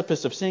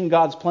precipice of seeing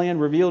God's plan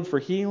revealed for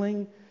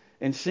healing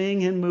and seeing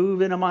Him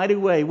move in a mighty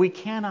way. We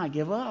cannot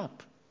give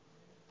up.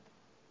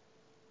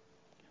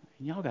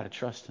 And y'all got to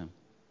trust Him.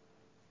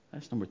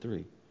 That's number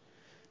 3.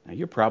 Now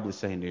you're probably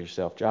saying to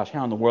yourself, "Josh,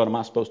 how in the world am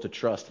I supposed to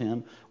trust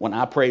Him when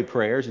I pray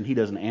prayers and He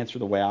doesn't answer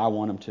the way I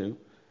want Him to?"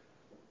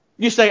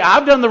 You say,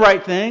 "I've done the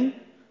right thing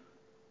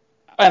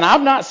and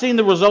I've not seen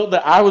the result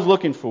that I was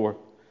looking for."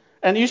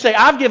 And you say,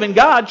 "I've given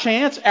God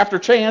chance after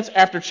chance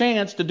after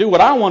chance to do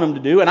what I want Him to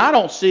do, and I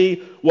don't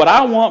see what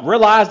I want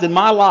realized in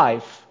my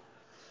life."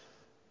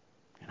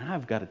 And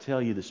I've got to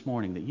tell you this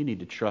morning that you need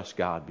to trust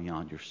God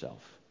beyond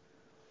yourself.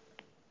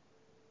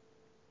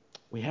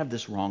 We have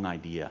this wrong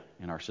idea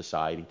in our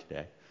society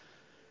today.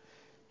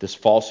 This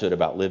falsehood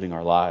about living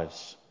our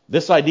lives.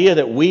 This idea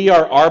that we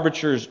are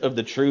arbiters of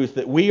the truth,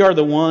 that we are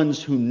the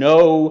ones who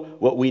know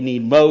what we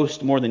need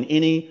most more than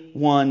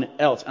anyone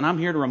else. And I'm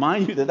here to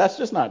remind you that that's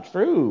just not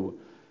true.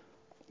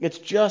 It's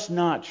just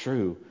not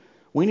true.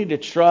 We need to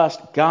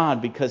trust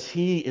God because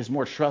He is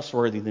more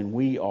trustworthy than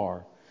we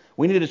are.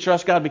 We need to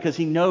trust God because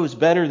He knows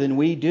better than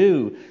we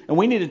do. And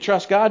we need to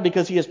trust God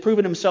because He has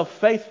proven Himself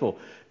faithful.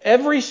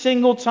 Every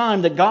single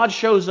time that God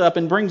shows up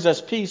and brings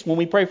us peace when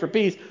we pray for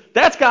peace,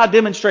 that's God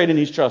demonstrating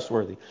He's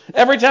trustworthy.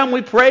 Every time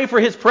we pray for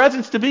His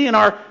presence to be in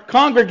our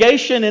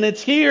congregation and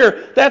it's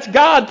here, that's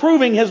God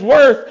proving His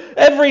worth.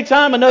 Every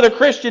time another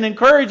Christian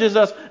encourages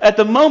us at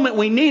the moment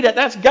we need it,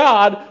 that's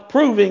God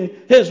proving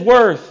His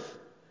worth.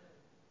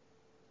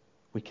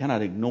 We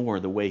cannot ignore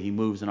the way He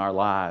moves in our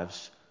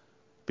lives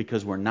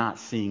because we're not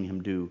seeing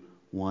Him do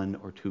one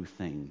or two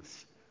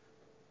things.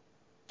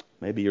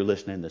 Maybe you're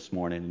listening this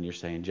morning and you're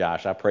saying,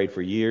 Josh, I prayed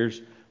for years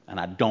and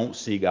I don't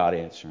see God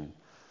answering.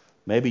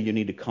 Maybe you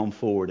need to come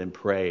forward and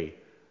pray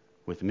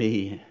with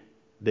me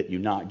that you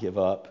not give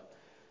up.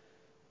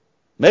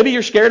 Maybe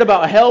you're scared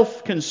about a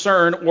health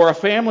concern or a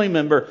family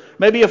member,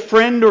 maybe a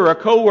friend or a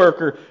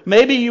coworker.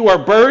 Maybe you are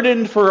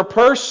burdened for a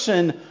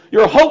person.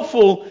 You're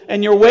hopeful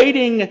and you're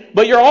waiting,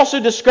 but you're also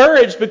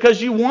discouraged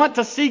because you want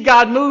to see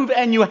God move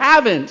and you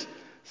haven't.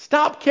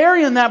 Stop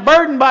carrying that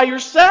burden by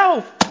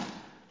yourself.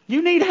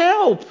 You need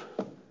help.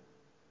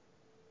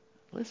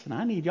 Listen,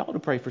 I need y'all to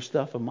pray for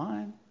stuff of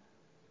mine.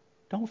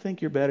 Don't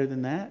think you're better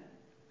than that.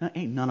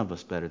 Ain't none of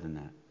us better than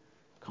that.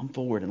 Come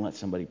forward and let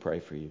somebody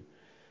pray for you.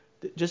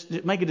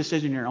 Just make a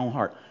decision in your own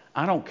heart.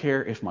 I don't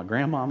care if my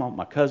grandmama,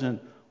 my cousin,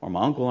 or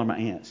my uncle or my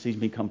aunt sees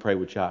me come pray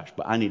with Josh,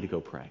 but I need to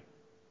go pray.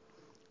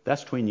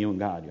 That's between you and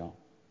God, y'all.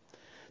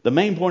 The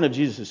main point of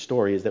Jesus'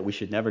 story is that we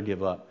should never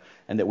give up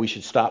and that we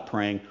should stop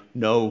praying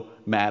no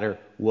matter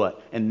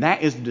what. And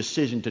that is the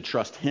decision to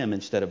trust Him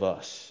instead of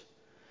us.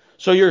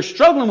 So you're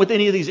struggling with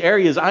any of these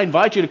areas, I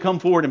invite you to come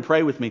forward and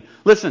pray with me.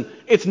 Listen,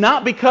 it's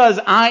not because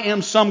I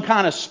am some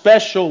kind of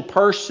special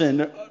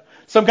person,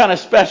 some kind of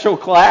special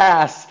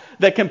class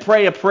that can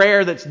pray a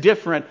prayer that's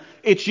different.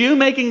 It's you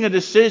making a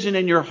decision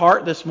in your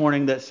heart this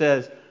morning that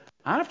says,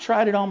 I've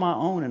tried it on my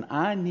own and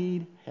I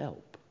need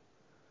help.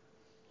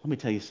 Let me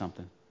tell you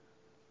something.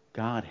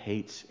 God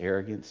hates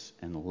arrogance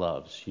and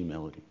loves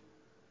humility.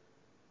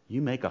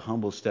 You make a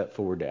humble step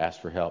forward to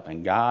ask for help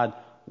and God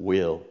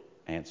will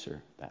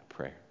answer that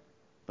prayer.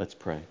 Let's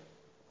pray.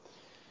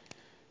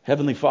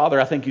 Heavenly Father,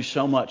 I thank you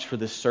so much for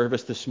this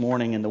service this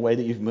morning and the way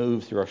that you've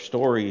moved through our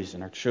stories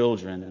and our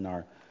children and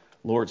our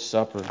Lord's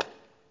Supper.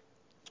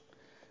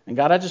 And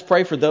God, I just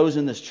pray for those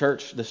in this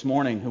church this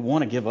morning who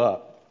want to give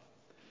up.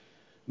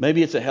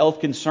 Maybe it's a health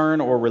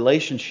concern or a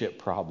relationship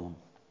problem.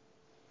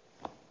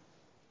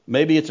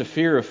 Maybe it's a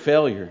fear of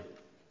failure.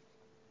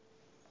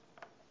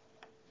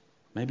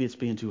 Maybe it's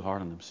being too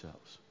hard on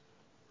themselves.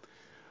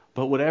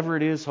 But whatever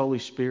it is, Holy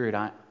Spirit,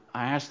 I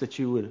ask that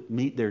you would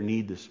meet their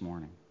need this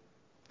morning.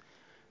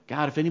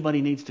 God, if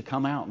anybody needs to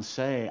come out and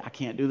say, I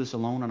can't do this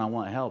alone and I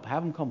want help,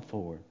 have them come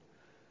forward.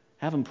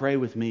 Have them pray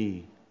with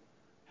me.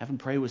 Have them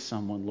pray with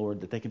someone,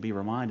 Lord, that they can be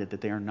reminded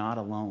that they are not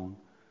alone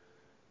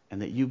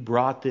and that you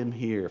brought them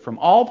here. From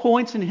all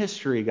points in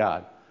history,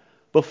 God,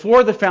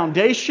 before the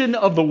foundation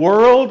of the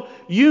world,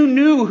 you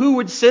knew who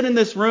would sit in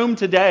this room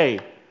today.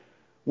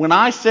 When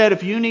I said,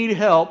 if you need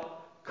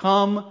help,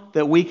 come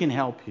that we can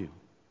help you.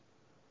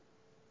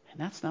 And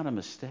that's not a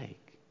mistake.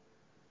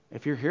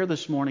 If you're here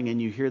this morning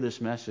and you hear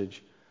this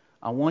message,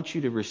 I want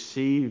you to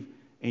receive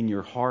in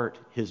your heart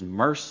His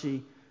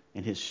mercy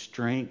and His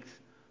strength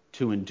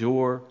to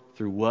endure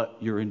through what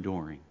you're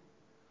enduring.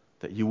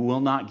 That you will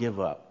not give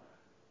up.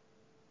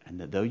 And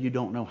that though you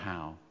don't know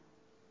how,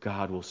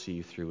 God will see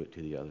you through it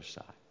to the other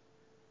side.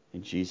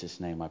 In Jesus'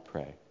 name I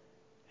pray.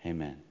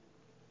 Amen.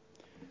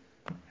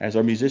 As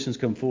our musicians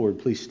come forward,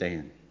 please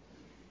stand.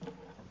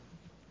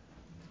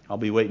 I'll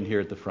be waiting here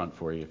at the front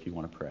for you if you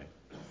want to pray.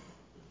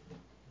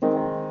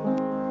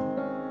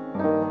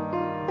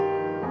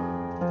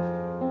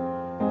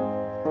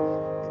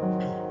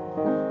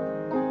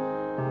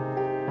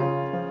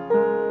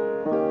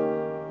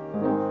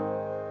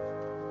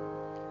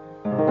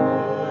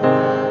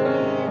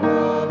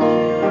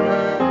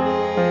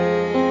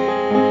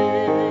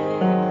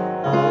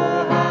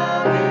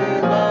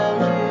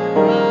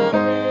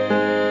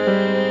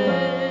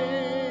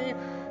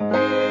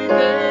 He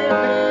gave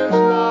his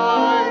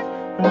life,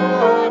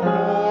 what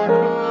more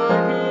could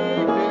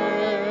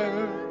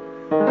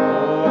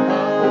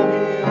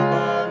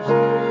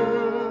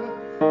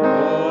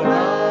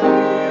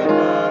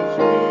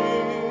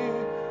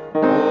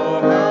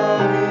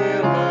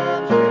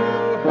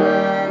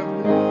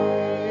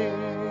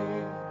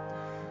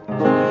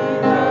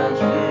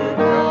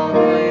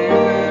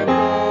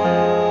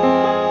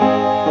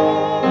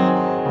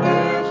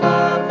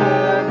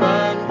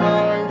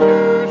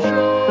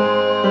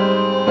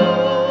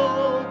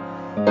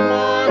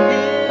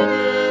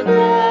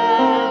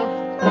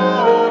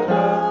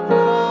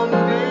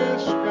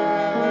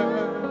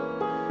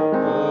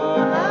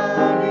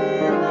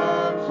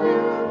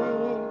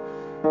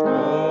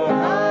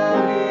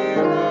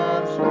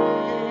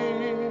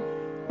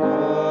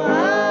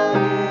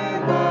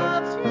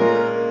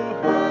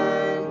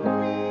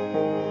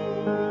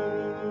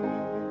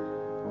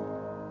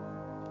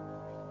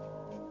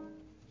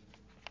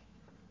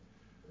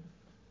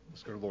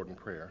to the Lord in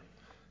prayer.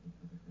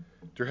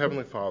 Dear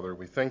Heavenly Father,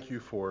 we thank you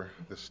for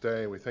this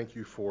day. We thank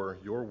you for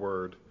your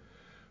word.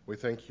 We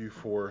thank you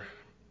for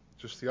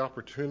just the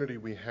opportunity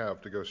we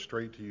have to go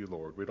straight to you,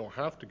 Lord. We don't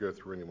have to go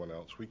through anyone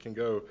else. We can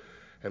go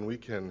and we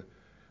can,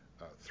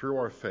 through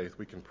our faith,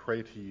 we can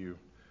pray to you.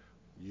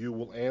 You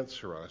will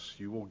answer us.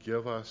 You will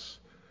give us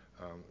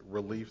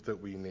relief that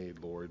we need,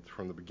 Lord.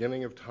 From the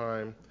beginning of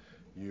time,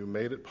 you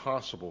made it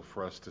possible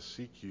for us to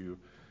seek you.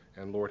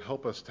 And Lord,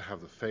 help us to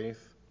have the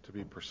faith to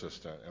be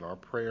persistent in our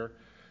prayer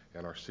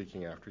and our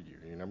seeking after you.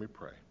 In your name we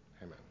pray.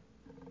 Amen.